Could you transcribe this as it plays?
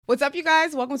What's up, you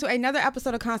guys? Welcome to another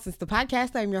episode of Constance, the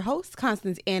podcast. I'm your host,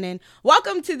 Constance Annan.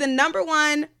 Welcome to the number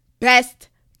one best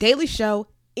daily show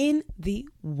in the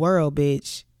world,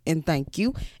 bitch. And thank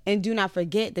you. And do not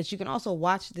forget that you can also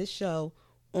watch this show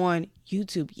on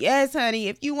YouTube. Yes, honey.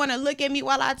 If you want to look at me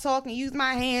while I talk and use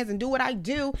my hands and do what I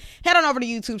do, head on over to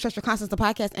YouTube, search for Constance the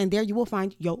Podcast, and there you will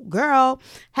find your girl.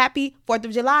 Happy 4th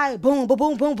of July. Boom, boom,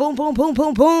 boom, boom, boom, boom, boom,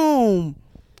 boom, boom.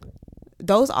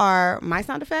 Those are my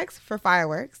sound effects for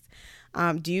fireworks.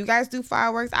 Do you guys do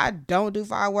fireworks? I don't do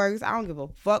fireworks. I don't give a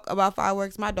fuck about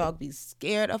fireworks. My dog be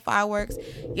scared of fireworks.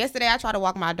 Yesterday, I tried to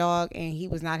walk my dog, and he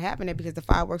was not having it because the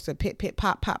fireworks were pit, pit,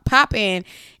 pop, pop, popping,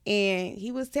 and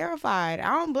he was terrified.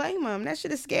 I don't blame him. That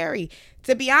shit is scary.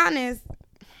 To be honest,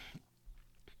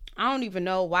 I don't even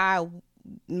know why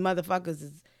motherfuckers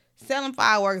is selling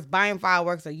fireworks, buying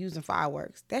fireworks, or using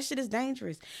fireworks. That shit is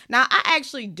dangerous. Now, I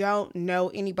actually don't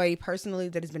know anybody personally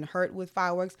that has been hurt with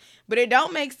fireworks, but it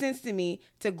don't make sense to me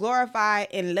to glorify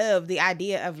and love the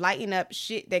idea of lighting up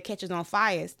shit that catches on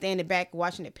fire, standing back,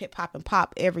 watching it pit, pop, and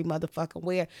pop every motherfucking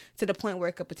where, to the point where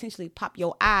it could potentially pop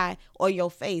your eye or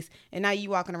your face, and now you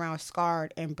walking around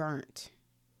scarred and burnt.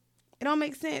 It don't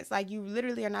make sense. Like, you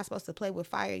literally are not supposed to play with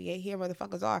fire, yet here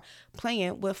motherfuckers are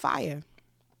playing with fire.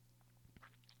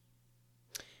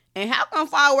 And how come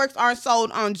fireworks aren't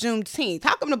sold on Juneteenth?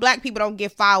 How come the black people don't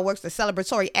get fireworks or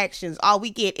celebratory actions? All we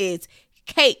get is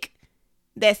cake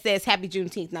that says Happy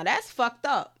Juneteenth. Now, that's fucked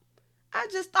up. I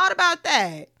just thought about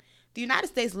that. The United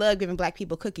States love giving black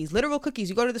people cookies. Literal cookies.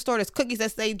 You go to the store, there's cookies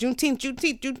that say Juneteenth,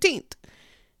 Juneteenth, Juneteenth.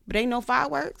 But ain't no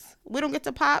fireworks. We don't get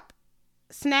to pop,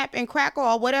 snap, and crackle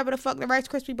or whatever the fuck the Rice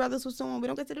Krispie Brothers was doing. We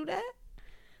don't get to do that?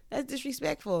 That's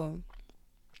disrespectful.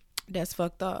 That's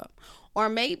fucked up. Or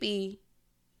maybe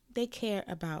they care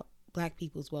about black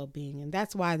people's well-being, and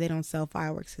that's why they don't sell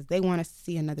fireworks, because they want us to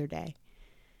see another day.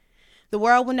 The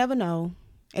world will never know.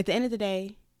 At the end of the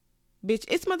day, bitch,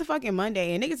 it's motherfucking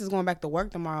Monday, and niggas is going back to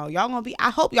work tomorrow. I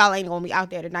hope y'all ain't gonna be out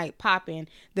there tonight popping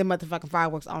the motherfucking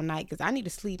fireworks all night, because I need to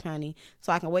sleep, honey,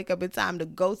 so I can wake up in time to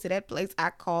go to that place I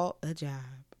call a job.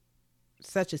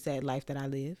 Such a sad life that I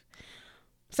live.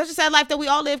 Such a sad life that we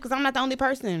all live, because I'm not the only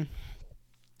person.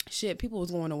 Shit, people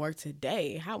was going to work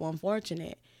today. How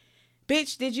unfortunate.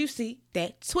 Bitch, did you see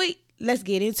that tweet? Let's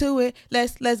get into it.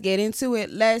 Let's get into it.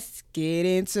 Let's get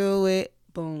into it.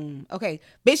 Boom. Okay.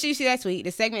 Bitch, did you see that tweet?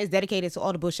 The segment is dedicated to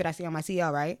all the bullshit I see on my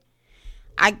CL, right?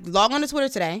 I log on to Twitter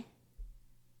today.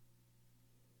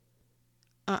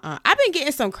 I've been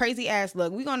getting some crazy ass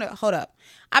look. Hold up.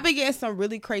 I've been getting some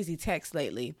really crazy texts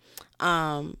lately.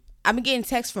 I've been getting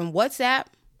texts from WhatsApp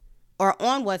or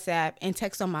on WhatsApp and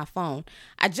text on my phone.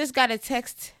 I just got a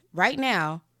text right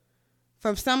now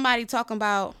from somebody talking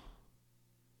about,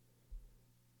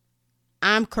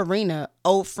 I'm Karina,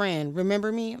 old friend.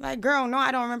 Remember me? Like, girl, no,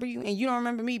 I don't remember you. And you don't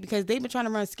remember me, because they've been trying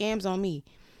to run scams on me.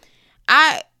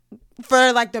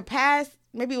 For like the past,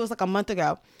 maybe it was like a month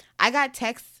ago, I got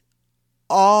texts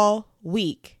all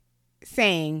week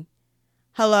saying,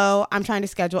 hello, I'm trying to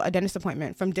schedule a dentist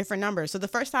appointment, from different numbers. So the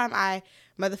first time I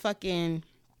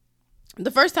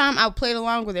played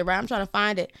along with it, right? I'm trying to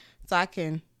find it so I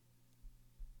can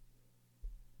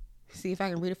see if I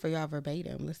can read it for y'all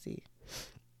verbatim. Let's see.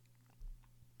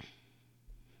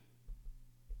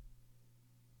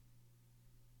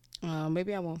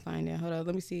 Maybe I won't find it. Hold on.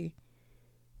 Let me see.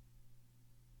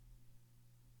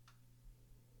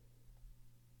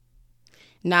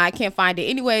 Nah, I can't find it.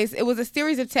 Anyways, it was a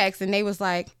series of texts, and they was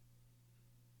like,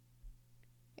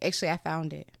 actually, I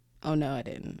found it. Oh, no, I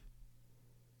didn't.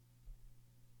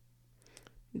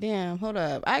 Damn, hold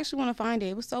up. I actually want to find it.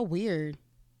 It was so weird.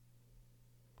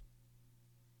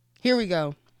 Here we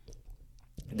go.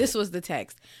 This was the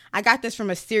text. I got this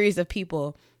from a series of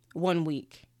people one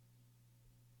week.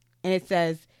 And it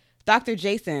says, Dr.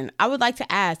 Jason, I would like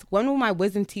to ask, when will my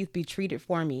wisdom teeth be treated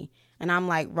for me? And I'm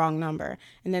like, wrong number.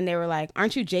 And then they were like,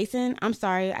 aren't you Jason? I'm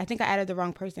sorry. I think I added the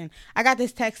wrong person. I got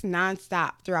this text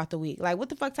nonstop throughout the week. Like, what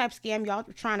the fuck type scam y'all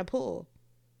trying to pull?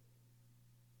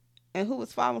 And who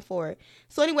was falling for it?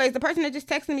 So anyways, the person that just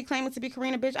texted me claiming to be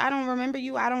Karina, bitch, I don't remember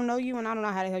you. I don't know you. And I don't know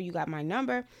how the hell you got my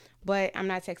number. But I'm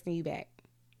not texting you back.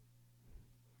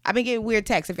 I've been getting weird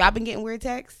texts. If y'all been getting weird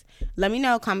texts, let me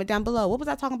know. Comment down below. What was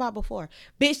I talking about before?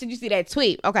 Bitch, did you see that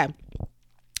tweet? Okay.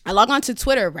 I log on to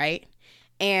Twitter, right?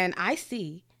 And I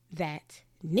see that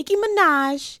Nicki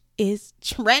Minaj is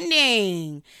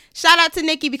trending. Shout out to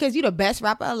Nicki, because you the best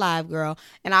rapper alive, girl.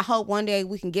 And I hope one day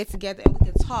we can get together and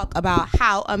we can talk about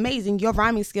how amazing your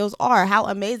rhyming skills are, how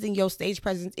amazing your stage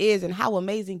presence is, and how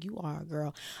amazing you are,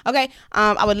 girl. Okay.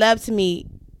 I would love to meet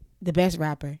the best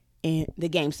rapper in the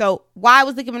game. So why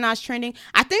was Nicki Minaj trending?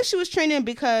 I think she was trending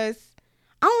because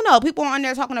I don't know. People on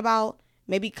there talking about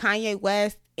maybe Kanye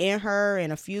West and her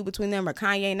and a feud between them, or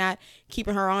Kanye not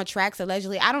keeping her on tracks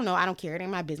allegedly. I don't know. I don't care. It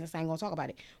ain't my business. I ain't gonna talk about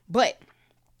it. But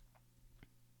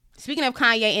speaking of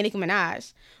Kanye and Nicki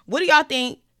Minaj, what do y'all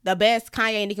think the best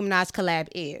Kanye and Nicki Minaj collab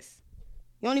is?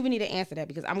 You don't even need to answer that,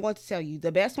 because I'm going to tell you.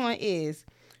 The best one is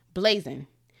Blazing.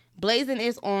 Blazing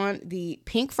is on the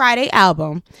Pink Friday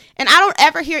album. And I don't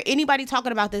ever hear anybody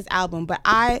talking about this album, but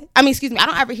I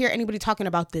don't ever hear anybody talking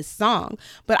about this song,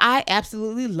 but I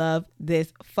absolutely love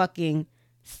this fucking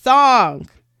song.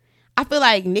 I feel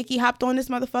like Nicki hopped on this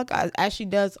motherfucker, as she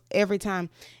does every time,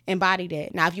 embodied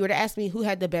it. Now, if you were to ask me who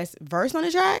had the best verse on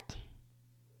the track,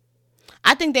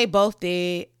 I think they both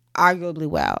did arguably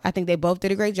well. I think they both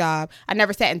did a great job. I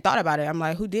never sat and thought about it. I'm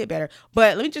like, who did better?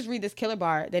 But let me just read this killer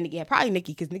bar. Then again, probably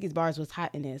Nicki, because Nicki's bars was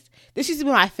hot in this. This used to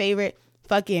be my favorite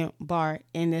fucking bar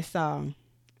in this song,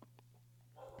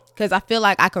 because I feel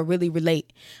like I could really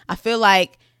relate. I feel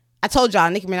like, I told y'all,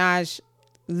 Nicki Minaj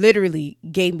literally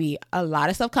gave me a lot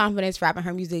of self-confidence. Rapping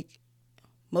her music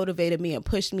motivated me and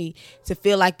pushed me to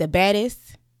feel like the baddest.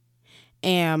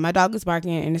 And my dog is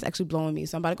barking and it's actually blowing me,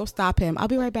 so I'm about to go stop him. I'll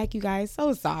be right back, you guys.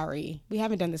 So sorry. We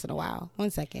haven't done this in a while. 1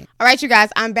 second. All right, you guys,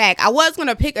 I'm back. I was going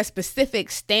to pick a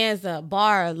specific stanza,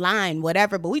 bar, line,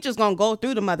 whatever, but we just going to go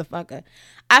through the motherfucker.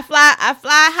 I fly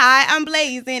high, I'm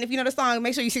blazing. If you know the song,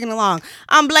 make sure you're singing along.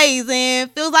 I'm blazing.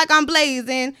 Feels like I'm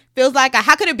blazing. Feels like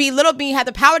how could it be? Lil B had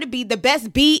the power to be the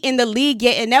best B in the league,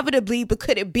 yet inevitably, but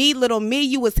could it be Lil Me?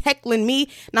 You was heckling me.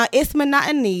 Now it's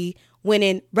monotony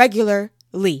winning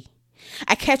regularly.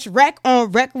 I catch wreck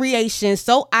on recreation,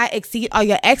 so I exceed all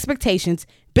your expectations.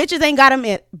 Bitches ain't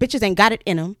got it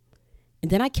in them.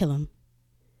 And then I kill them.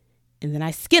 And then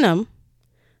I skin them.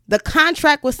 The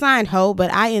contract was signed, ho,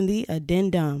 but I am the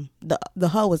addendum. The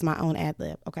ho was my own ad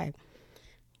lib. Okay.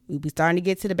 We be starting to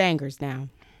get to the bangers now.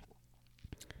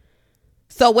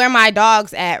 So where my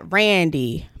dogs at,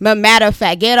 Randy? Matter of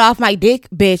fact, get off my dick,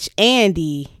 bitch,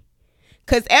 Andy.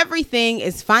 Cause everything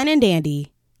is fine and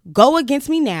dandy. Go against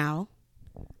me now.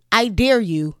 I dare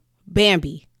you,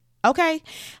 Bambi. Okay?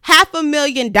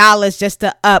 $500,000 just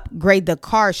to upgrade the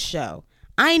car show.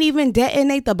 I ain't even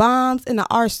detonate the bombs in the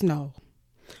arsenal.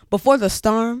 Before the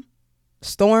storm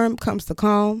comes to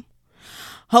calm.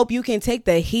 Hope you can take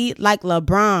the heat like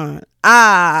LeBron.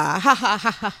 Ha ha ha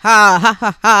ha ha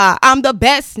ha ha. I'm the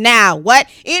best now. What?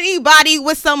 Anybody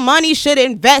with some money should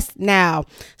invest now.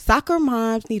 Soccer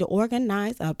moms need to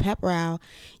organize a pep rally.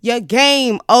 Your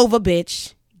game over,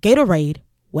 bitch. Gatorade.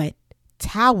 Wet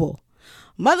towel.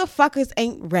 Motherfuckers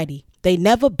ain't ready. They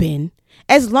never been.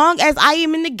 As long as I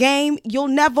am in the game, you'll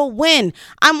never win.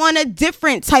 I'm on a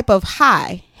different type of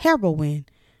high. Heroin.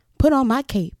 Put on my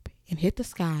cape and hit the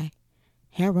sky.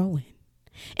 Heroin.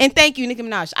 And thank you, Nicki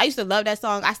Minaj. I used to love that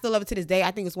song. I still love it to this day.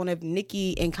 I think it's one of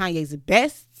Nicki and Kanye's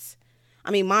best.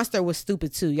 I mean, Monster was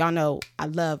stupid too. Y'all know I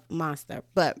love Monster,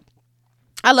 but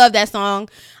I love that song.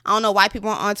 I don't know why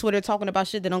people are on Twitter talking about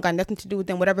shit that don't got nothing to do with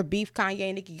them. Whatever beef Kanye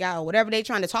and Nicki got or whatever they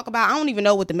trying to talk about. I don't even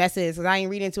know what the mess is because I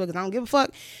ain't reading into it because I don't give a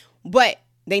fuck. But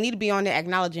they need to be on there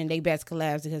acknowledging their best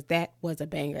collabs because that was a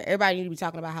banger. Everybody need to be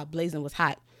talking about how Blazing was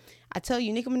hot. I tell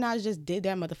you, Nicki Minaj just did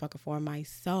that motherfucker for my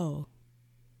soul.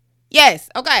 Yes,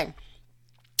 okay.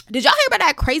 Did y'all hear about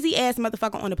that crazy ass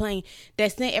motherfucker on the plane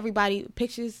that sent everybody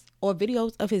pictures or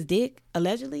videos of his dick,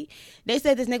 allegedly? They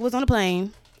said this nigga was on the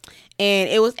plane. And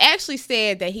it was actually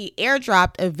said that he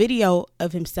airdropped a video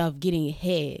of himself getting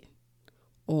head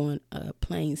on a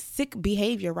plane. Sick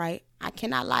behavior, right? I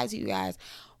cannot lie to you guys.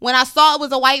 When I saw it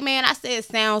was a white man, I said it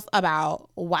sounds about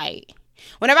white.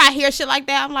 Whenever I hear shit like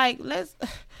that, I'm like,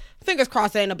 fingers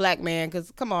crossed it ain't a black man. Because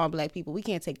come on, black people, we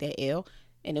can't take that L.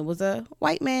 And it was a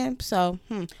white man. So,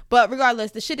 But regardless,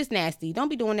 the shit is nasty. Don't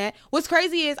be doing that. What's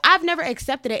crazy is I've never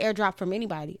accepted an airdrop from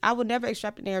anybody. I would never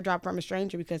accept an airdrop from a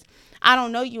stranger because I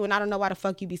don't know you and I don't know why the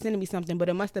fuck you be sending me something, but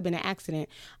it must have been an accident.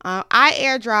 I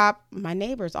airdrop my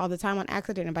neighbors all the time on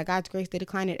accident, and by God's grace, they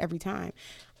decline it every time.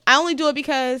 I only do it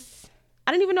because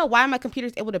I don't even know why my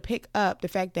computer's able to pick up the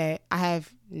fact that I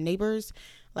have neighbors.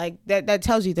 Like, that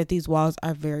tells you that these walls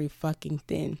are very fucking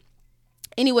thin.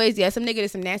 Anyways, yeah, some nigga did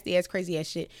some nasty ass, crazy ass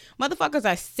shit. Motherfuckers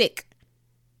are sick.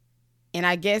 And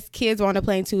I guess kids were on the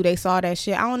plane too. They saw that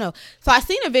shit. I don't know. So I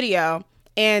seen a video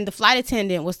and the flight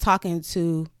attendant was talking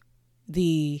to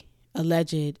the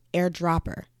alleged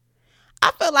airdropper.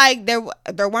 I feel like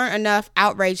there weren't enough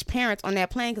outraged parents on that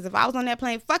plane, because if I was on that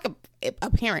plane, fuck a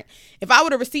parent. If I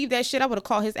would have received that shit, I would have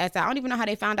called his ass out. I don't even know how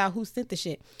they found out who sent the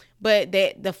shit. But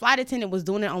that the flight attendant was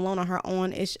doing it alone on her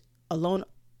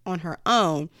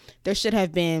own. There should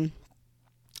have been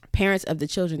parents of the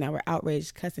children that were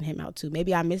outraged cussing him out too.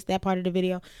 Maybe I missed that part of the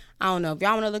video. I don't know. If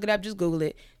y'all want to look it up, just Google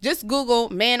it. Just Google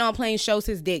man on plane shows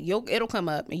his dick. It'll come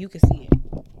up and you can see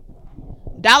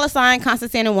it. $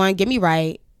 Constance Annan 1. Get me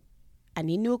right. I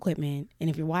need new equipment. And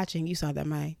if you're watching, you saw that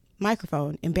my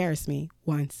microphone embarrassed me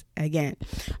once again.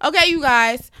 Okay, you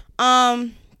guys.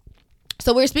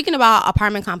 So we're speaking about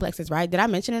apartment complexes, right? Did I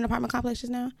mention an apartment complex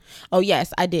just now? Oh,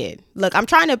 yes, I did. Look, I'm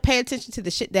trying to pay attention to the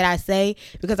shit that I say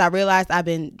because I realized I've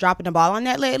been dropping the ball on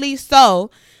that lately. So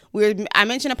I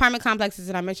mentioned apartment complexes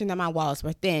and I mentioned that my walls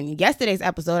were thin. Yesterday's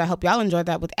episode, I hope y'all enjoyed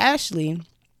that with Ashley.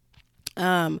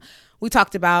 We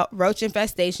talked about roach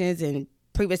infestations and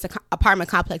previous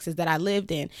apartment complexes that I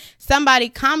lived in. Somebody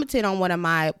commented on one of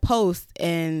my posts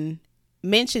and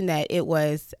mentioned that it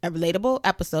was a relatable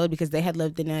episode because they had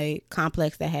lived in a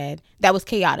complex that was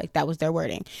chaotic. That was their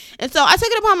wording. And so I took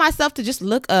it upon myself to just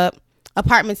look up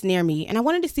apartments near me, and I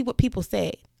wanted to see what people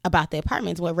said about the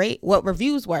apartments, what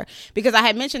reviews were, because I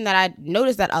had mentioned that I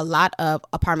noticed that a lot of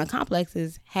apartment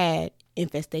complexes had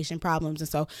infestation problems. And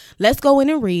so let's go in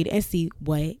and read and see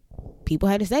what people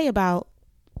had to say about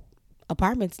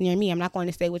apartments near me. I'm not going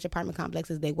to say which apartment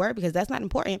complexes they were because that's not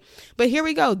important. But here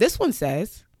we go. This one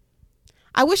says,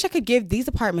 I wish I could give these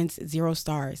apartments 0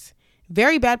 stars.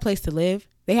 Very bad place to live.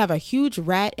 They have a huge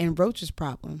rat and roaches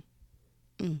problem.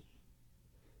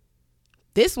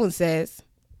 This one says,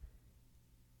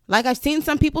 like I've seen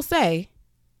some people say,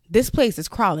 this place is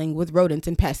crawling with rodents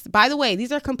and pests. By the way,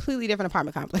 these are completely different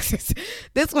apartment complexes.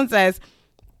 This one says,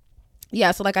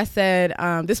 yeah, so like I said,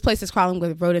 this place is crawling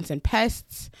with rodents and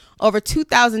pests. Over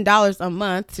 $2,000 a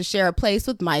month to share a place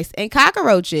with mice and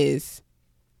cockroaches.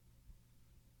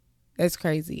 That's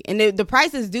crazy. And the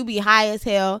prices do be high as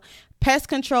hell. Pest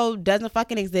control doesn't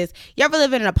fucking exist. You ever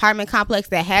live in an apartment complex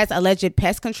that has alleged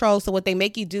pest control? So what they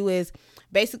make you do is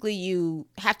basically you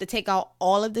have to take out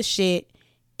all of the shit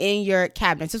in your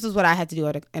cabinets. This is what I had to do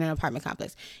in an apartment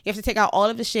complex. You have to take out all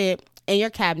of the shit in your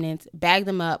cabinets, bag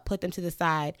them up, put them to the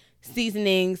side.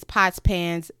 Seasonings, pots,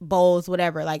 pans, bowls,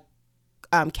 whatever. Like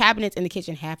cabinets in the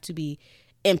kitchen have to be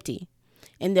empty.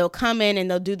 And they'll come in and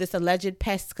they'll do this alleged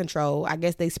pest control. I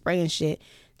guess they spray and shit.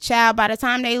 Child, by the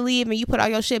time they leave and you put all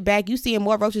your shit back, you seeing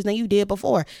more roaches than you did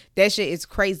before. That shit is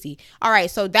crazy. All right,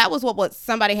 so that was what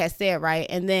somebody had said, right?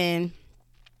 And then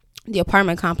the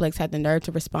apartment complex had the nerve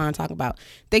to respond, talking about,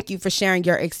 thank you for sharing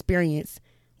your experience.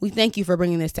 We thank you for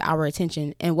bringing this to our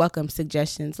attention and welcome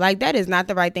suggestions. Like, that is not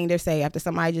the right thing to say after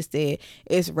somebody just said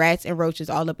it's rats and roaches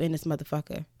all up in this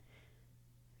motherfucker.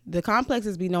 The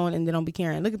complexes be knowing and they don't be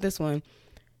caring. Look at this one.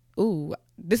 Ooh,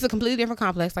 this is a completely different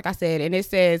complex, like I said. And it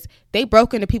says they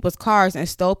broke into people's cars and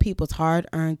stole people's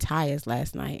hard-earned tires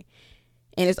last night.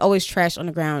 And it's always trash on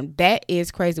the ground. That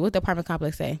is crazy. What the apartment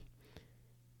complex say?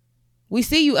 We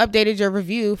see you updated your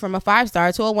review from a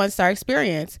 5-star to a 1-star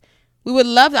experience. We would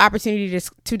love the opportunity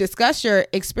to discuss your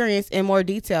experience in more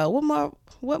detail.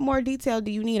 What more detail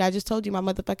do you need? I just told you my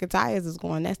motherfucking tires is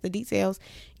going. That's the details.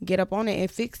 Get up on it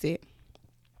and fix it.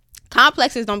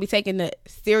 Complexes don't be taking the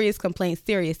serious complaints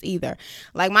serious either.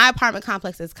 Like, my apartment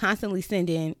complex is constantly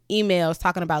sending emails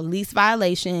talking about lease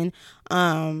violation,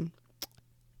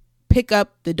 pick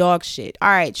up the dog shit. All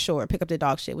right, sure, pick up the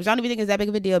dog shit, which I don't even think is that big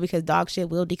of a deal because dog shit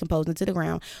will decompose into the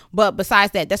ground. But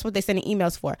besides that, that's what they're sending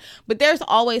emails for. But there's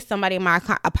always somebody in my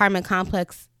apartment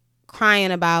complex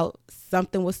crying about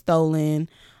something was stolen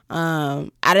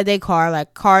out of their car,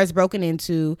 like cars broken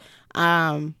into.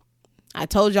 I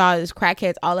told y'all there's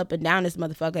crackheads all up and down this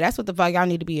motherfucker. That's what the fuck y'all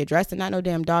need to be addressed and not no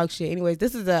damn dog shit. Anyways,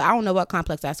 this is I don't know what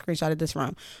complex I screenshotted this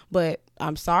from, but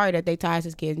I'm sorry that they tires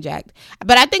is getting jacked.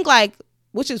 But I think, like,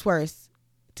 which is worse,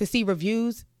 to see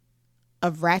reviews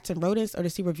of rats and rodents or to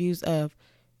see reviews of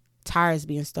tires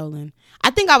being stolen?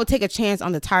 I think I would take a chance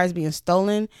on the tires being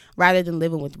stolen rather than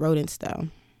living with rodents, though.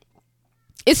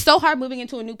 It's so hard moving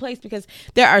into a new place because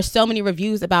there are so many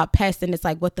reviews about pests and it's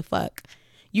like, what the fuck?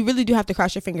 You really do have to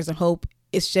cross your fingers and hope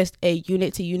it's just a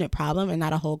unit to unit problem and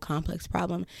not a whole complex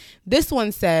problem. This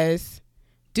one says,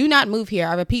 do not move here.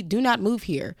 I repeat, do not move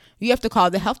here. You have to call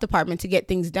the health department to get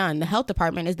things done. The health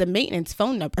department is the maintenance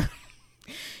phone number.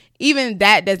 Even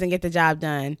that doesn't get the job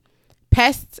done.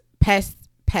 Pests, pests,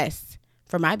 pests.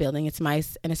 For my building, it's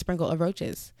mice and a sprinkle of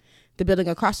roaches. The building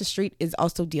across the street is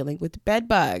also dealing with bed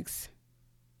bugs.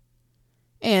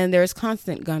 And there's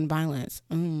constant gun violence.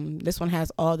 This one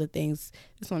has all the things.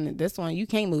 This one, you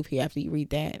can't move here after you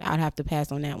read that. I'd have to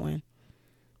pass on that one.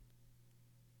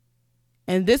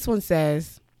 And this one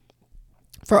says,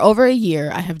 for over a year,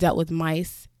 I have dealt with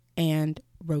mice and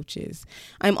roaches.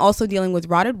 I'm also dealing with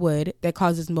rotted wood that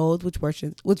causes mold, which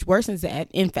worsens the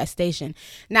infestation.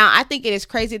 Now, I think it is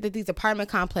crazy that these apartment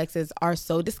complexes are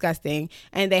so disgusting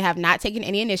and they have not taken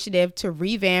any initiative to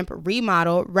revamp,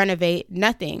 remodel, renovate,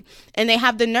 nothing. And they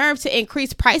have the nerve to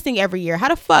increase pricing every year. How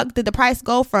the fuck did the price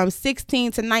go from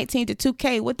 16 to 19 to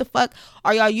 2K? What the fuck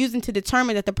are y'all using to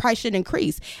determine that the price should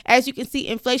increase? As you can see,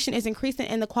 inflation is increasing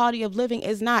and the quality of living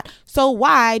is not. So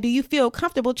why do you feel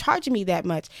comfortable charging me that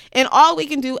much? And all we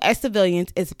can do as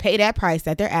civilians is pay that price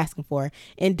that they're asking for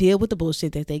and deal with the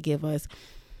bullshit that they give us.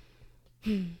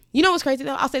 You know what's crazy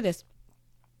though? I'll say this.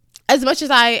 As much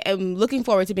as I am looking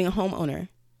forward to being a homeowner,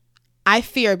 I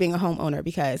fear being a homeowner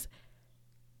because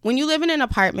when you live in an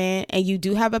apartment and you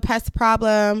do have a pest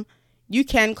problem, you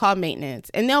can call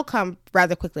maintenance and they'll come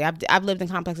rather quickly. I've lived in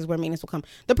complexes where maintenance will come.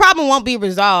 The problem won't be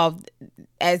resolved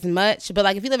as much, but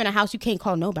like if you live in a house, you can't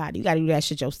call nobody. You got to do that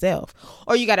shit yourself,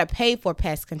 or you got to pay for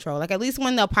pest control. Like at least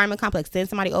when the apartment complex sends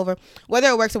somebody over, whether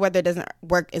it works or whether it doesn't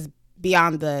work is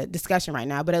beyond the discussion right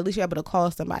now, but at least you're able to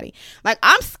call somebody. Like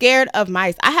I'm scared of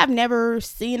mice. I have never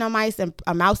seen a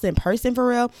mouse in person for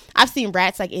real. I've seen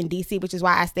rats like in DC, which is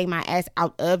why I stay my ass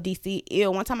out of DC.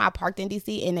 Ew, one time I parked in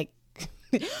DC and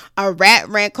a rat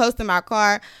ran close to my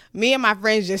car. Me and my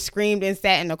friends just screamed and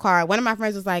sat in the car. One of my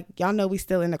friends was like, y'all know we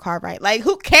still in the car, right? Like,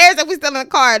 who cares if we still in the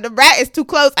car? The rat is too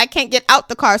close. I can't get out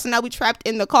the car. So now we trapped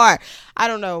in the car. I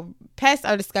don't know. Pests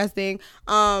are disgusting.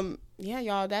 Yeah,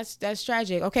 y'all, that's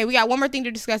tragic. Okay, we got one more thing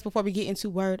to discuss before we get into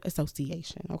word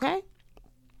association, okay?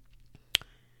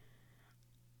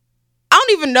 I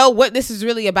don't even know what this is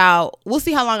really about. We'll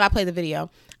see how long I play the video.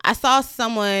 I saw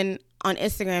someone on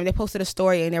Instagram, they posted a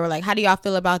story and they were like, how do y'all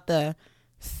feel about the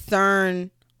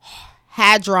CERN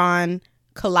Hadron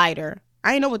Collider?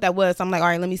 I didn't know what that was. So I'm like, all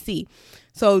right, let me see.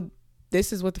 So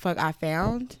this is what the fuck I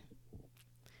found.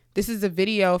 This is a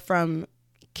video from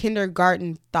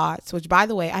Kindergarten Thoughts, which by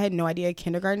the way, I had no idea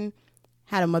kindergarten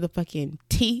had a motherfucking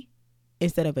T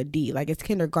instead of a D. Like it's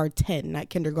kindergarten, not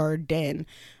kindergarten.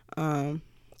 The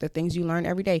things you learn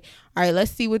every day. All right,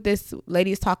 let's see what this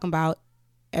lady is talking about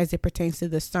as it pertains to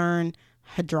the CERN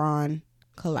Hadron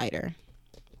Collider.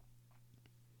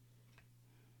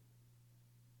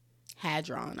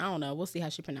 Hadron. I don't know. We'll see how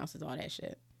she pronounces all that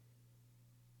shit.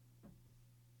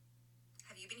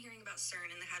 Have you been hearing about CERN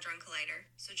and the Hadron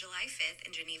Collider? So July 5th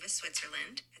in Geneva,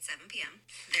 Switzerland at 7 p.m.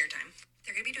 their time.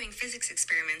 They're going to be doing physics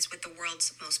experiments with the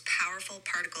world's most powerful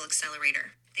particle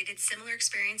accelerator. They did similar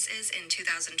experiences in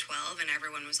 2012, and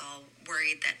everyone was all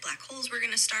worried that black holes were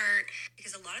going to start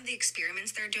because a lot of the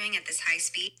experiments they're doing at this high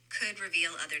speed could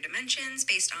reveal other dimensions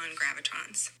based on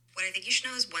gravitrons. What I think you should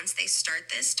know is once they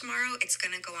start this tomorrow, it's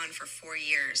going to go on for 4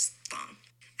 years long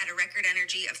at a record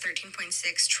energy of 13.6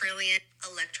 trillion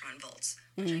electron volts.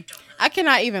 I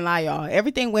cannot even lie, y'all.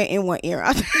 Everything went in one ear.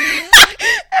 Everything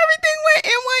went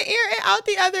in one ear and out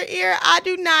the other ear. I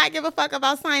do not give a fuck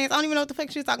about science. I don't even know what the fuck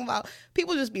she's talking about.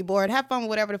 People just be bored. Have fun with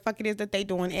whatever the fuck it is that they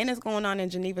doing. And it's going on in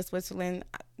Geneva, Switzerland.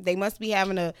 They must be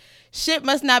having shit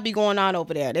must not be going on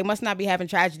over there. They must not be having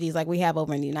tragedies like we have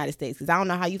over in the United States. Because I don't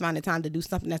know how you find the time to do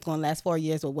something that's going to last 4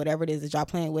 years or whatever it is that y'all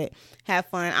playing with. Have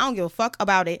fun. I don't give a fuck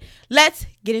about it. Let's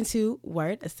get into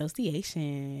word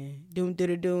association. Doom,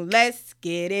 doom, doom. Let's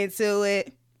get into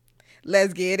it.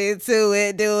 Let's get into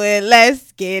it. Do it.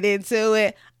 Let's get into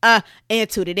it.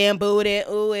 Into the damn booty.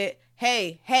 Ooh it.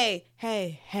 Hey, hey,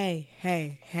 hey, hey,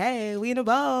 hey, hey. We in a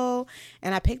bowl.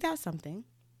 And I picked out something.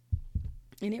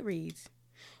 And it reads,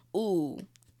 ooh,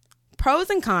 pros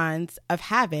and cons of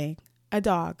having a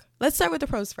dog. Let's start with the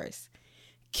pros first.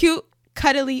 Cute,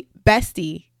 cuddly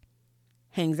bestie.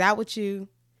 Hangs out with you.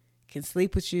 Can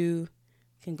sleep with you.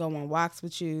 Can go on walks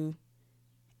with you.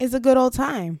 Is a good old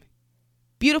time.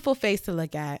 Beautiful face to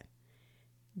look at.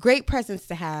 Great presence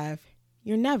to have.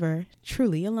 You're never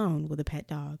truly alone with a pet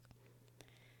dog.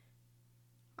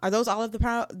 Are those all of the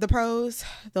pros?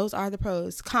 Those are the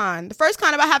pros. Con. The first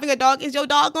con about having a dog is your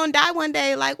dog gonna die one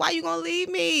day. Like, why you gonna leave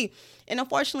me? And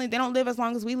unfortunately, they don't live as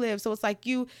long as we live. So it's like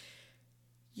you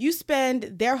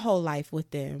spend their whole life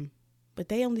with them, but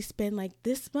they only spend like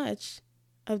this much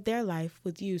of their life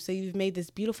with you. So you've made this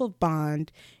beautiful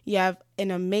bond. You have an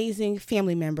amazing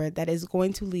family member that is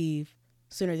going to leave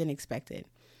sooner than expected.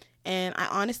 And I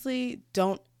honestly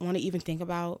don't want to even think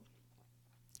about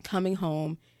coming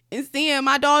home and seeing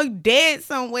my dog dead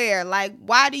somewhere. Like,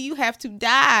 why do you have to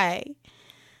die?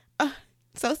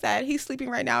 So sad. He's sleeping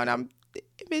right now and I'm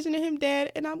envisioning him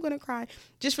dead and I'm gonna cry.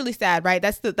 Just really sad, right?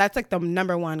 That's like the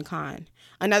number one con.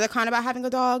 Another con about having a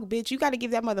dog, bitch, you got to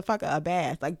give that motherfucker a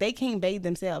bath. Like, they can't bathe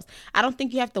themselves. I don't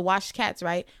think you have to wash cats,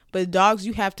 right? But dogs,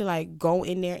 you have to like go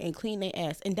in there and clean their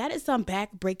ass, and that is some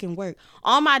back-breaking work.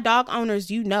 All my dog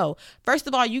owners, you know, first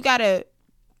of all, you gotta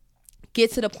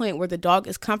get to the point where the dog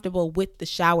is comfortable with the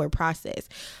shower process.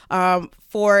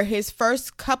 For his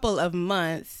first couple of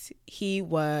months, he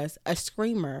was a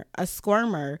screamer, a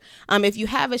squirmer. If you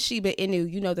have a Shiba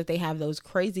Inu, you know that they have those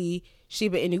crazy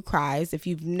Shiba Inu cries. If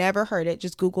you've never heard it,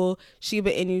 just Google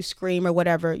Shiba Inu scream or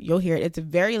whatever. You'll hear it. It's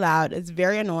very loud. It's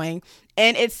very annoying.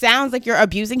 And it sounds like you're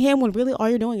abusing him when really all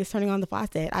you're doing is turning on the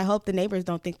faucet. I hope the neighbors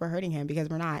don't think we're hurting him, because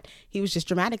we're not. He was just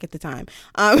dramatic at the time.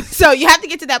 So you have to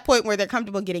get to that point where they're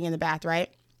comfortable getting in the bath, right?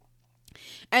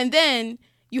 And then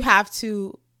you have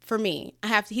to, for me,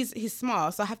 he's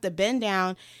small, so I have to bend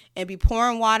down and be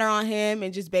pouring water on him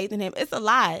and just bathing him. It's a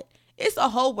lot. It's a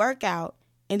whole workout.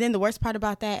 And then the worst part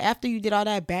about that, after you did all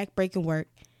that back-breaking work,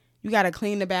 you got to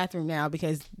clean the bathroom now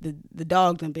because the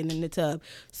dog done been in the tub.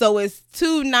 So it's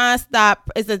two nonstop.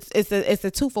 It's a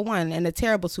 2-for-1, and a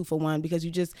terrible 2-for-1, because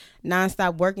you just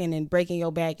nonstop working and breaking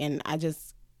your back. And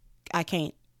I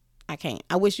can't.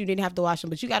 I wish you didn't have to wash them,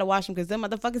 but you got to wash them because them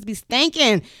motherfuckers be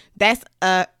stinking. That's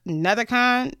another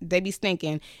con. They be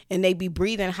stinking, and they be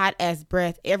breathing hot ass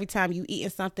breath every time you eating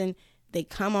something. They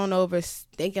come on over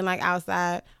stinking like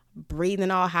outside,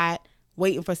 breathing all hot,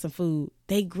 waiting for some food.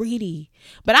 They greedy.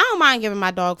 But I don't mind giving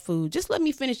my dog food. Just let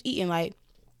me finish eating. Like,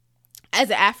 as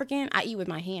an African, I eat with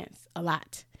my hands a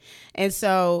lot. And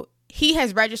so he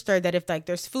has registered that if like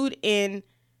there's food in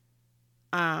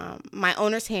my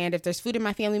owner's hand, if there's food in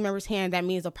my family member's hand, that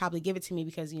means they'll probably give it to me,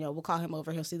 because, you know, we'll call him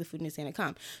over, he'll see the food in his hand and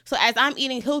come. So as I'm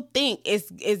eating, he'll think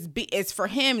it's for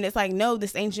him, and it's like, no,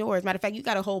 this ain't yours. Matter of fact, you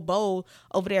got a whole bowl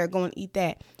over there, go and eat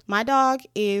that. My dog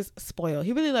is spoiled.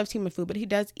 He really loves human food, but he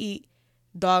does eat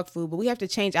dog food. But we have to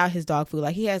change out his dog food.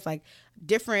 Like, he has like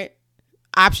different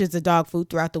options of dog food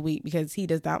throughout the week, because he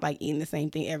does not like eating the same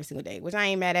thing every single day, which I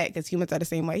ain't mad at, because humans are the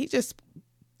same way. He's just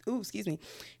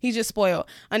spoiled.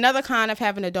 Another con of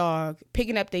having a dog,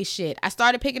 picking up they shit. I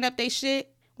started picking up they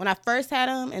shit when I first had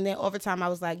them, and then over time I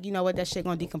was like, you know what, that shit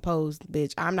gonna decompose,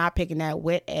 bitch. I'm not picking that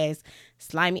wet ass,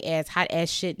 slimy ass, hot ass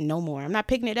shit no more. I'm not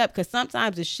picking it up, because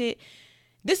sometimes the shit,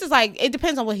 this is like, it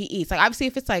depends on what he eats. Like, obviously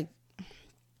if it's like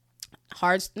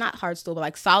not hard stool, but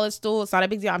like solid stool, it's not a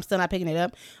big deal. I'm still not picking it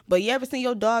up. But you ever seen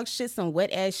your dog shit some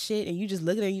wet ass shit, and you just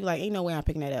look at it and you like, ain't no way I'm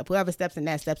picking that up. Whoever steps in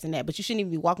that, steps in that. But you shouldn't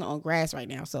even be walking on grass right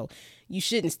now, so you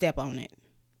shouldn't step on it.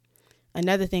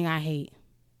 Another thing I hate,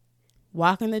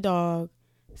 walking the dog.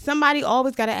 Somebody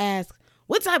always gotta ask,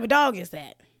 what type of dog is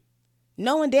that?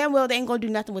 Knowing damn well they ain't gonna do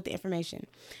nothing with the information.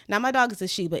 Now, my dog is a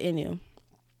Shiba Inu.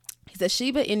 He's a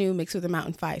Shiba Inu mixed with a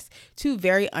Mountain Feist, two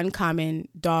very uncommon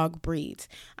dog breeds.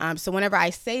 So whenever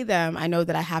I say them, I know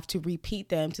that I have to repeat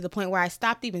them, to the point where I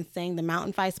stopped even saying the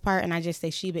Mountain Feist part, and I just say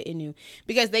Shiba Inu,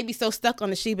 because they be so stuck on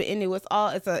the Shiba Inu.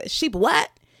 It's a Shiba what?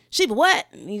 Shiba what?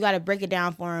 You got to break it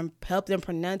down for them, help them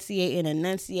pronunciate and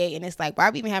enunciate. And it's like, why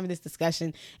are we even having this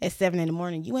discussion at 7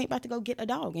 a.m? You ain't about to go get a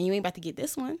dog, and you ain't about to get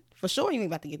this one. For sure, you ain't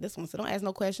about to get this one. So don't ask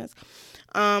no questions.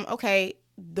 Okay,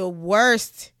 the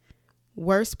worst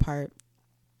part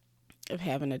of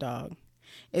having a dog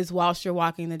is whilst you're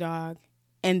walking the dog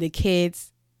and the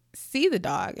kids see the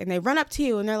dog and they run up to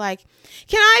you and they're like,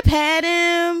 can I pet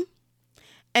him?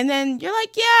 And then you're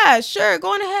like, yeah, sure,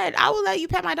 go on ahead. I will let you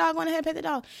pet my dog. Go on ahead, pet the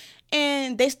dog.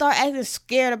 And they start acting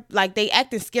scared,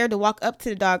 to walk up to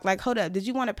the dog. Like, hold up, did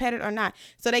you want to pet it or not?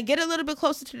 So they get a little bit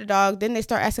closer to the dog. Then they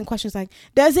start asking questions like,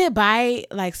 does it bite?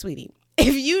 Like, sweetie,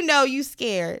 if you know you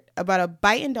scared about a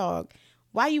biting dog,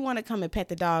 why you want to come and pet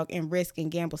the dog and risk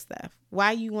and gamble stuff?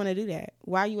 Why you want to do that?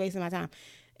 Why are you wasting my time?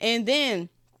 And then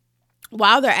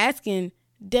while they're asking,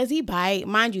 does he bite?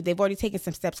 Mind you, they've already taken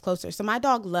some steps closer. So my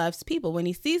dog loves people. When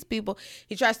he sees people,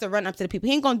 he tries to run up to the people.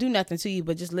 He ain't going to do nothing to you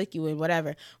but just lick you and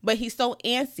whatever. But he's so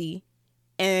antsy.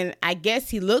 And I guess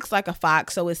he looks like a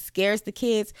fox, so it scares the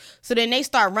kids. So then they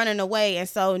start running away. And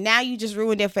so now you just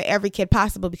ruined it for every kid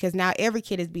possible, because now every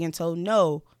kid is being told,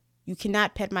 no, you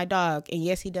cannot pet my dog. And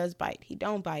yes, he does bite. He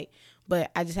don't bite.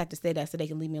 But I just have to say that so they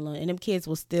can leave me alone. And them kids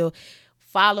will still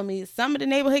follow me. Some of the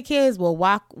neighborhood kids will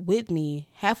walk with me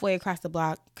halfway across the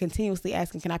block, continuously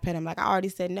asking, can I pet him? Like, I already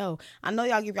said no. I know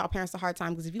y'all give y'all parents a hard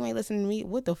time, because if you ain't listening to me,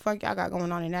 what the fuck y'all got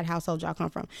going on in that household y'all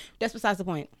come from? That's besides the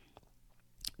point.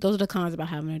 Those are the cons about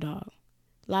having a dog.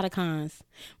 A lot of cons.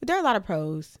 But there are a lot of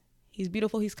pros. He's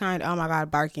beautiful. He's kind. Oh my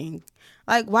God, barking.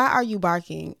 Like, why are you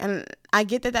barking? And I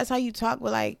get that that's how you talk,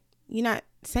 but like, you're not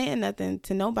saying nothing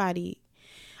to nobody.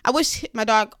 I wish my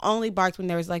dog only barked when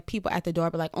there was like people at the door,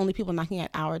 but like only people knocking at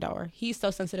our door. He's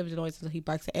so sensitive to noise, so he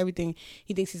barks at everything.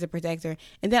 He thinks he's a protector.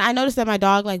 And then I noticed that my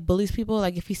dog like bullies people.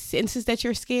 Like if he senses that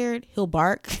you're scared, he'll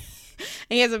bark. And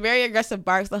he has a very aggressive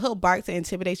bark, so he'll bark to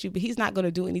intimidate you, but he's not going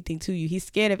to do anything to you. He's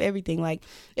scared of everything. Like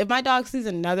if my dog sees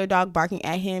another dog barking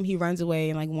at him, he runs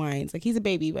away and like whines. Like he's a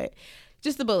baby, but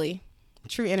just a bully.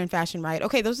 True and in fashion, right?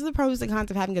 Okay, those are the pros and cons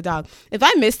of having a dog. If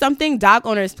I missed something, dog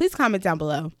owners, please comment down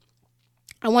below.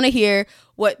 I want to hear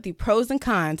what the pros and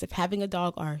cons of having a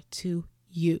dog are to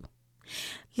you.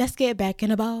 Let's get back in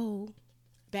a bow.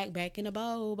 Back in a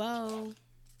bow.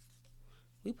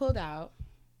 We pulled out.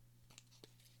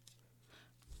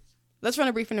 Let's run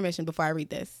a brief intermission before I read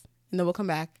this. And then we'll come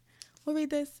back. We'll read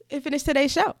this and finish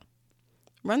today's show.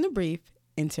 Run the brief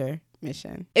intermission.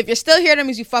 If you're still here, that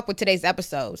means you fuck with today's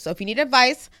episode. So if you need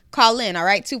advice, call in, all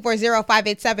right?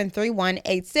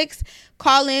 240-587-3186.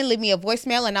 Call in, leave me a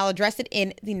voicemail, and I'll address it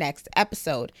in the next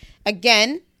episode.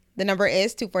 Again, the number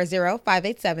is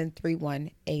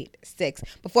 240-587-3186.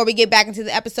 Before we get back into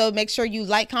the episode, make sure you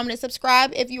like, comment, and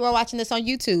subscribe if you are watching this on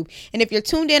YouTube. And if you're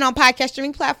tuned in on podcast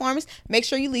streaming platforms, make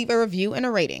sure you leave a review and a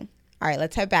rating. All right,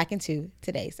 let's head back into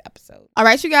today's episode. All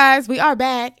right, you guys, we are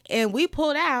back, and we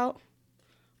pulled out,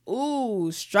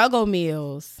 struggle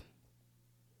meals.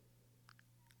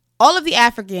 All of the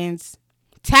Africans,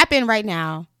 tap in right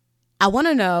now. I want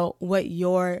to know what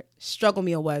your struggle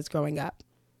meal was growing up.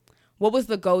 What was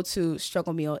the go-to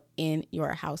struggle meal in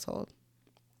your household?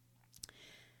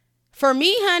 For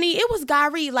me, honey, it was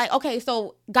gari. Like, okay,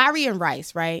 so gari and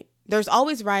rice, right? There's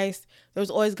always rice. There's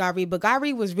always gari, but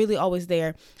gari was really always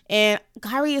there. And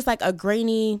gari is like a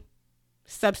grainy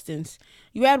substance.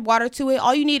 You add water to it.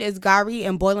 All you need is gari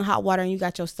and boiling hot water, and you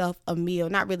got yourself a meal.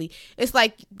 Not really. It's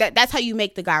like that's how you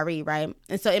make the gari, right?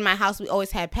 And so in my house, we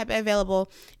always had pepper available,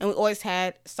 and we always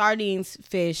had sardines,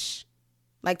 fish,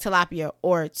 like tilapia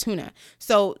or tuna.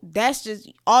 So that's just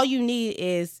all you need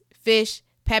is fish,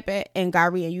 pepper, and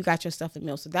gari, and you got yourself a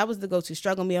meal. So that was the go-to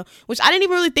struggle meal, which I didn't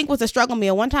even really think was a struggle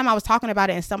meal. One time I was talking about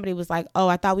it, and somebody was like, "Oh,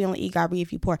 I thought we only eat gari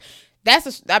if you poor."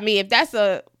 If that's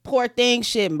a poor thing,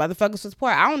 shit, motherfuckers was poor.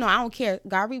 I don't know. I don't care.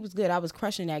 Gari was good. I was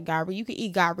crushing that gari. You can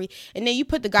eat gari, and then you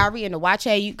put the gari in the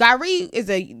wache.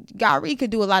 Gari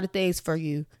could do a lot of things for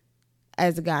you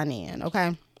as a Ghanaian.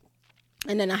 Okay.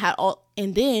 And then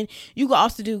then you could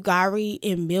also do gari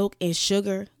and milk and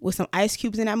sugar with some ice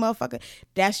cubes in that motherfucker.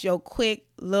 That's your quick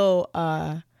little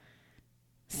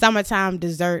summertime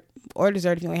dessert, or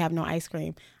dessert if you don't have no ice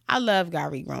cream. I love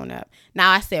gari growing up. Now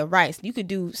I said rice. You could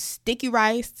do sticky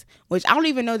rice, which I don't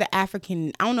even know the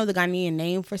Ghanaian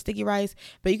name for sticky rice,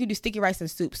 but you could do sticky rice and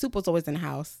soup. Soup was always in the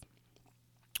house.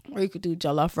 Or you could do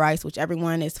jollof rice, which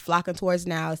everyone is flocking towards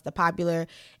now. It's the popular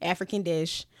African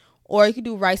dish. Or you could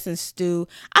do rice and stew.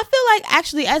 I feel like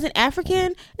actually as an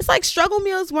African, it's like struggle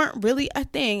meals weren't really a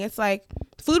thing. It's like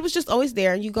food was just always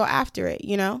there and you go after it,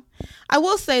 you know? I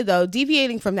will say though,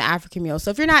 deviating from the African meal. So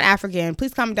if you're not African,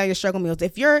 please comment down your struggle meals.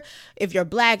 If you're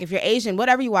Black, if you're Asian,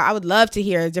 whatever you are, I would love to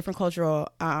hear different cultural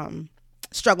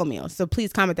struggle meals. So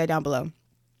please comment that down below.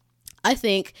 I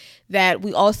think that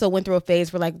we also went through a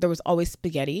phase where like there was always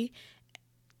spaghetti.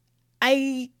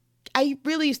 I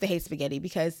really used to hate spaghetti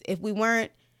because if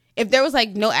there was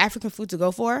like no African food to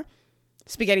go for,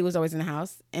 spaghetti was always in the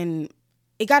house. And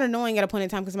it got annoying at a point in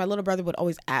time because my little brother would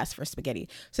always ask for spaghetti.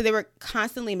 So they were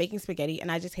constantly making spaghetti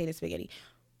and I just hated spaghetti.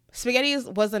 Spaghetti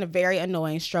wasn't a very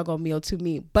annoying struggle meal to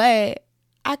me, but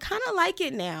I kind of like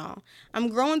it now. I'm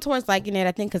growing towards liking it,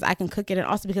 I think, because I can cook it, and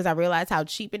also because I realize how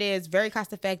cheap it is. Very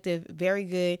cost effective, very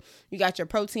good. You got your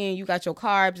protein, you got your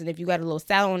carbs, and if you got a little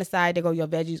salad on the side, there go your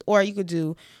veggies. Or you could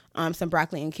do some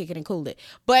broccoli and kick it and cool it.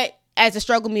 But as a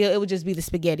struggle meal, it would just be the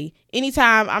spaghetti.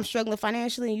 Anytime I'm struggling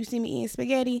financially and you see me eating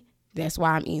spaghetti, that's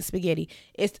why I'm eating spaghetti.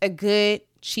 It's a good,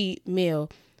 cheap meal.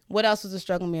 What else was a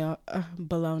struggle meal?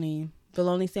 Bologna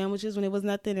sandwiches when it was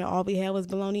nothing and all we had was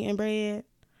bologna and bread.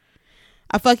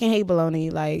 I fucking hate bologna.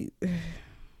 Like,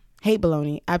 hate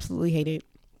bologna. Absolutely hate it.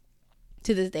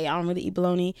 To this day, I don't really eat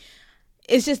bologna.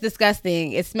 It's just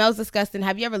disgusting. It smells disgusting.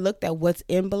 Have you ever looked at what's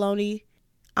in bologna?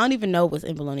 I don't even know what's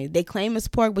in bologna. They claim it's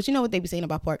pork, but you know what they be saying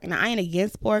about pork. And I ain't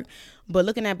against pork, but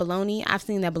looking at bologna, I've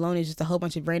seen that bologna is just a whole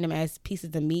bunch of random ass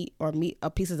pieces of meat or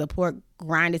pieces of pork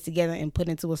grinded together and put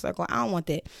into a circle. I don't want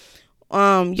that.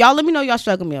 Y'all let me know y'all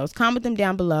struggle meals. Comment them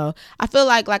down below. I feel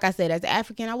like I said, as an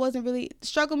African,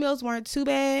 struggle meals weren't too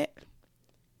bad.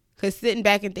 Because sitting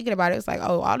back and thinking about it, it's like,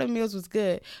 oh, all the meals was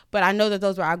good. But I know that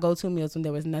those were our go-to meals when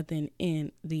there was nothing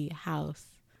in the house.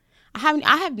 I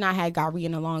have not had gari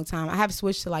in a long time. I have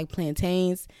switched to like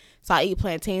plantains. So I eat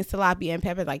plantains, tilapia, and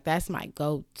pepper. Like that's my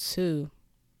go-to.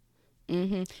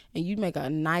 And you make a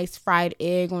nice fried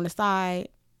egg on the side.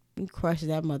 You crush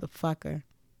that motherfucker.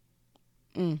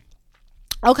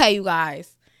 Okay, you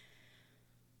guys.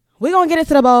 We're going to get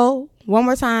into the bowl one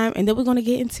more time, and then we're going to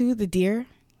get into the Dear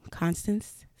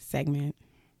Constance segment.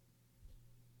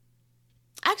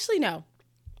 Actually, no.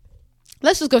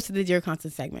 Let's just go to the Dear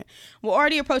Constance segment. We're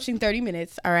already approaching 30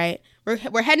 minutes, all right?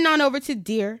 We're heading on over to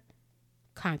Dear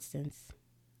Constance.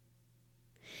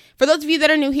 For those of you that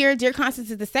are new here, Dear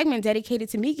Constance is the segment dedicated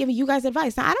to me giving you guys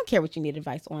advice. Now, I don't care what you need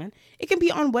advice on. It can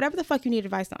be on whatever the fuck you need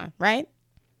advice on, right?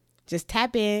 Just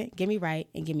tap in, get me right,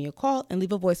 and give me a call and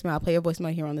leave a voicemail. I'll play your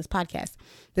voicemail here on this podcast.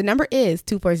 The number is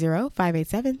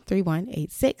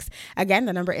 240-587-3186. Again,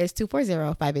 the number is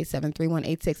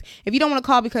 240-587-3186. If you don't want to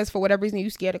call because for whatever reason you're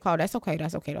scared to call, that's okay.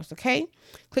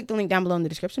 Click the link down below in the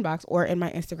description box or in my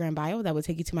Instagram bio. That will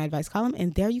take you to my advice column,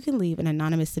 and there you can leave an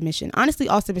anonymous submission. Honestly,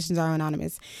 all submissions are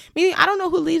anonymous, meaning I don't know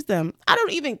who leaves them. I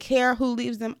don't even care who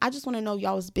leaves them. I just want to know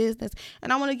y'all's business,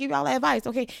 and I want to give y'all advice.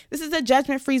 Okay, this is a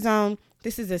judgment-free zone.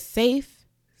 This is a safe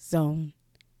zone,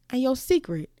 and your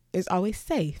secret is always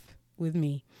safe with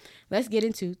me. Let's get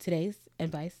into today's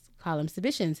advice column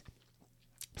submissions.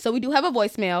 So we do have a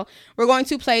voicemail. We're going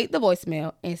to play the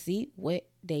voicemail and see what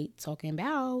they talking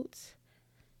about.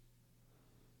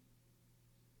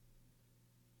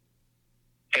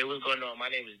 Hey, what's going on? My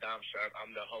name is Dom Sharp.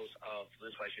 I'm the host of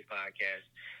Let's Like Shit podcast.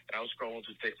 And I was scrolling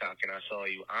through TikTok and I saw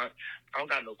you. I don't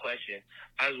got no question.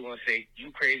 I just want to say you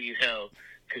crazy as hell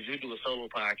because you do a solo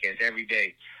podcast every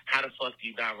day. How the fuck do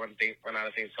you not run out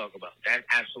of things to talk about? That's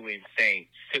absolutely insane.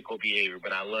 Sicko behavior,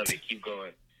 but I love it. Keep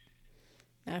going.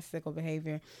 That's sicko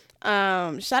behavior.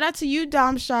 Shout out to you,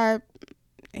 Dom Sharp.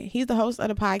 He's the host of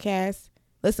the podcast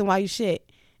Listen While You Shit.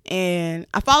 And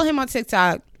I follow him on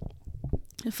TikTok.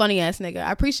 Funny ass nigga.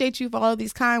 I appreciate you for all of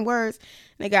these kind words.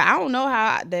 Nigga, I don't know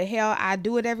how the hell I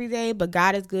do it every day, but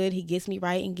God is good. He gets me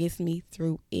right and gets me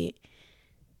through it.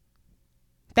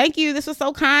 Thank you. This was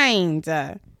so kind.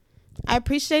 I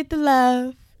appreciate the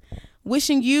love.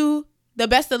 Wishing you the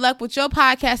best of luck with your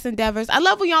podcast endeavors. I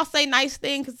love when y'all say nice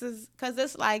things because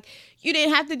it's like you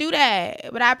didn't have to do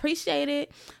that, but I appreciate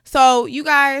it. So you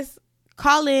guys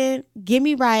call in, get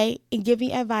me right, and give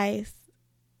me advice.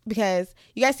 Because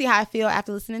you guys see how I feel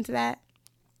after listening to that?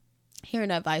 Hearing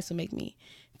advice will make me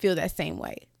feel that same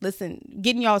way. Listen,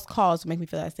 getting y'all's calls will make me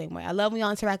feel that same way. I love when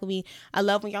y'all interact with me. I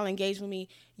love when y'all engage with me.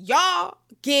 Y'all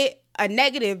get a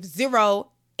 -0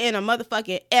 and a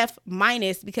motherfucking F-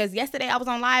 because yesterday I was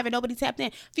on live and nobody tapped in.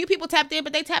 A few people tapped in,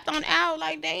 but they tapped on out.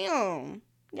 Like, damn.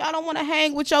 Y'all don't want to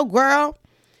hang with your girl.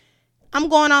 I'm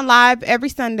going on live every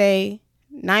Sunday,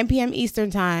 9 p.m. Eastern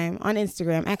time on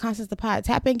Instagram at Constance the Pod.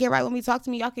 Tap in, get right with me, talk to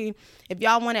me. Y'all can, if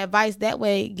y'all want advice that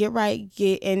way, get right,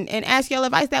 and ask y'all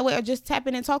advice that way, or just tap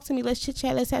in and talk to me. Let's chit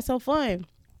chat. Let's have some fun.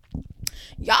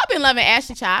 Y'all been loving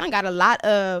Ashley Child. I done got a lot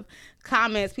of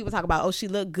comments. People talk about, oh, she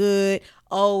looked good.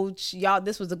 Oh, y'all,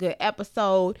 this was a good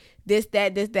episode. This,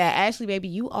 that. Ashley, baby,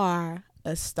 you are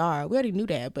a star. We already knew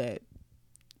that, but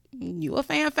you a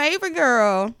fan favorite,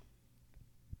 girl.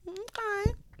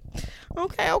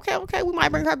 Okay. We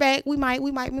might bring her back. We might.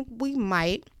 We're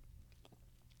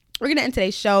gonna end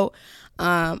today's show.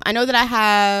 I know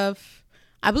that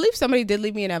I believe somebody did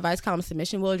leave me an advice column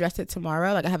submission. We'll address it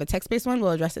tomorrow. Like, I have a text-based one.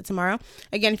 We'll address it tomorrow.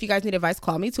 Again, if you guys need advice,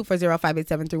 call me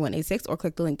 240-587-3186 or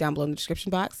click the link down below in the description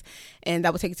box, and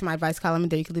that will take you to my advice column,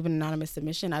 and there you can leave an anonymous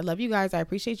submission. I love you guys. I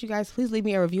appreciate you guys. Please leave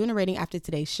me a review and a rating after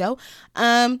today's show.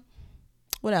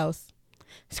 What else?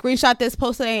 Screenshot this,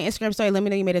 post it on Instagram story. Let me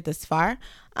know you made it this far.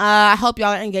 I hope y'all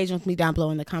are engaging with me down below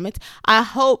in the comments. I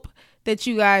hope that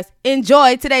you guys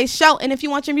enjoyed today's show. And if you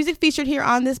want your music featured here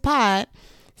on this pod,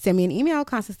 send me an email,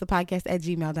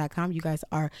 constancethepodcast@gmail.com. You guys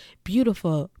are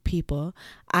beautiful people.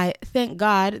 I thank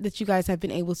God that you guys have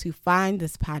been able to find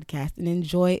this podcast and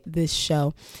enjoy this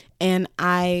show. And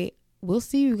I will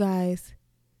see you guys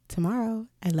tomorrow.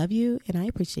 I love you and I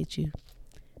appreciate you.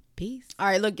 Peace. All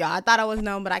right, look, y'all, I thought I was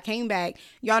known, but I came back.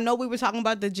 Y'all know we were talking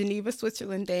about the Geneva,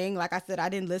 Switzerland thing. Like I said, I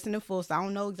didn't listen in full, so I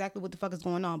don't know exactly what the fuck is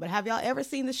going on. But have y'all ever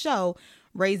seen the show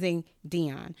Raising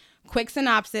Dion? Quick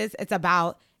synopsis. It's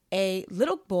about a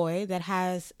little boy that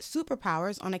has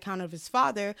superpowers on account of his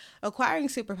father acquiring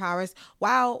superpowers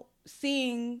while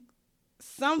seeing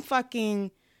some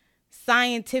fucking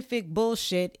scientific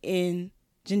bullshit in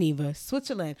Geneva,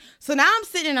 Switzerland. So now I'm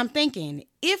sitting and I'm thinking,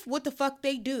 if what the fuck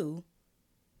they do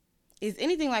is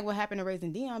anything like what happened to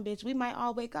Raising Dion, bitch, we might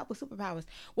all wake up with superpowers.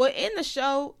 Well, in the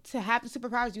show, to have the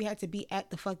superpowers, you had to be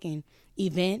at the fucking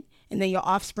event, and then your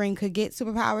offspring could get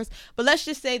superpowers. But let's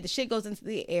just say the shit goes into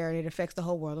the air and it affects the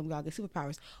whole world, and we all get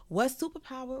superpowers. What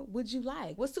superpower would you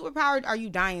like? What superpower are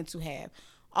you dying to have?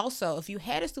 Also, if you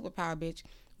had a superpower, bitch,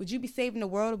 would you be saving the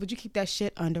world or would you keep that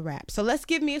shit under wraps? So let's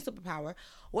give me a superpower.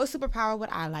 What superpower would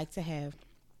I like to have?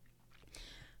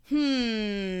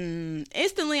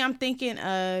 Instantly, I'm thinking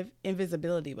of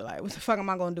invisibility, but like, what the fuck am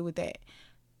I going to do with that?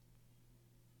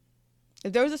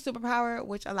 If there was a superpower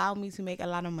which allowed me to make a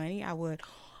lot of money, I would.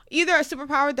 Either a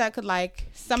superpower that could like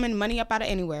summon money up out of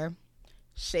anywhere.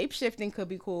 Shape-shifting could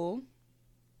be cool.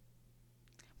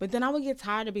 But then I would get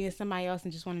tired of being somebody else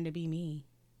and just wanting to be me.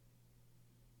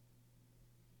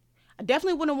 I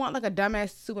definitely wouldn't want like a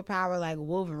dumbass superpower like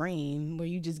Wolverine, where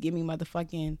you just give me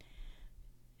motherfucking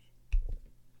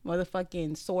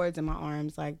swords in my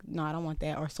arms. Like, no, I don't want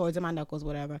that. Or swords in my knuckles,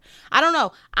 whatever. I don't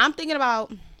know. I'm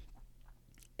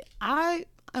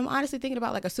honestly thinking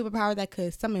about like a superpower that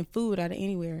could summon food out of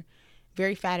anywhere.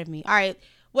 Very fat of me. All right,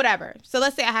 whatever. So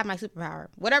let's say I have my superpower.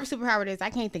 Whatever superpower it is,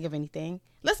 I can't think of anything.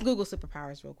 Let's Google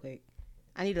superpowers real quick.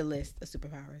 I need a list of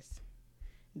superpowers.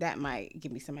 That might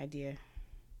give me some idea.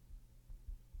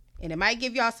 And it might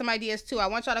give y'all some ideas too. I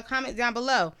want y'all to comment down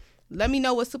below. Let me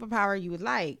know what superpower you would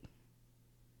like.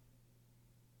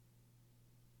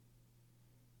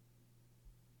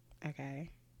 Okay.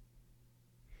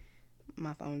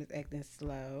 My phone is acting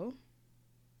slow.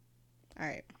 All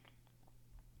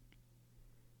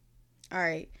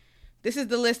right. This is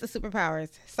the list of superpowers.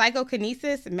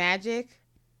 Psychokinesis, magic,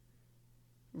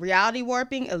 reality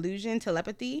warping, illusion,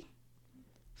 telepathy,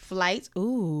 flight.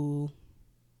 Ooh.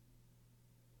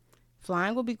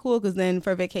 Flying would be cool because then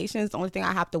for vacations, the only thing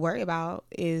I have to worry about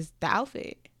is the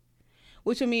outfit,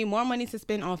 which would mean more money to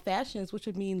spend on fashions, which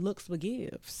would mean looks would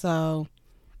give. So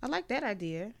I like that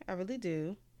idea. I really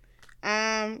do.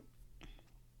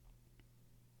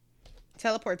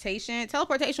 Teleportation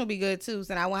would be good too,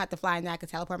 so I won't have to fly and I could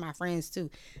teleport my friends too.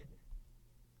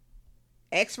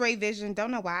 X-ray vision,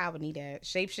 don't know why I would need that.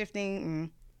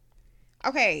 Shape-shifting,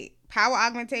 okay. Power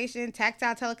augmentation,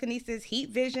 tactile telekinesis, heat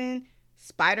vision,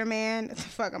 Spider-Man. What the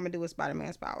fuck I'm gonna do with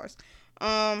Spider-Man's powers?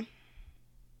 I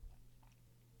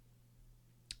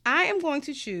am going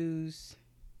to choose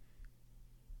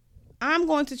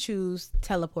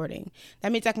teleporting.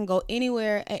 That means I can go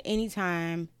anywhere at any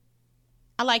time.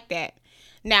 I like that.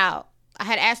 Now, I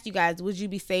had asked you guys, would you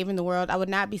be saving the world? I would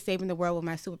not be saving the world with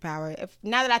my superpower.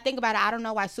 Now that I think about it, I don't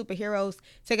know why superheroes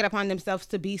take it upon themselves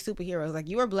to be superheroes. Like,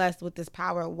 you are blessed with this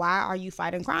power. Why are you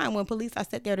fighting crime when police are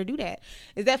set there to do that?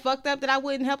 Is that fucked up that I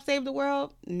wouldn't help save the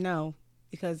world? No,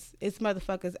 because it's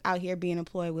motherfuckers out here being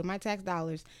employed with my tax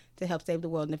dollars to help save the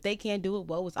world. And if they can't do it,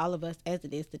 woe is all of us as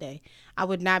it is today. I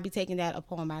would not be taking that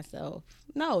upon myself.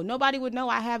 No, nobody would know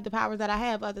I have the powers that I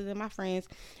have other than my friends.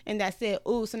 And that's it.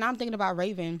 Ooh, so now I'm thinking about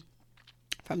Raven.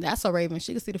 From That's So Raven.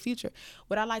 She can see the future.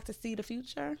 Would I like to see the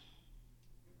future?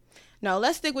 No,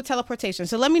 let's stick with teleportation.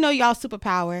 So let me know y'all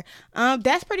superpower.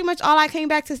 That's pretty much all I came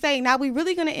back to say. Now we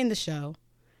really going to end the show.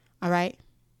 All right.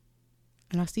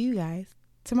 And I'll see you guys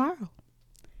tomorrow.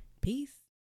 Peace.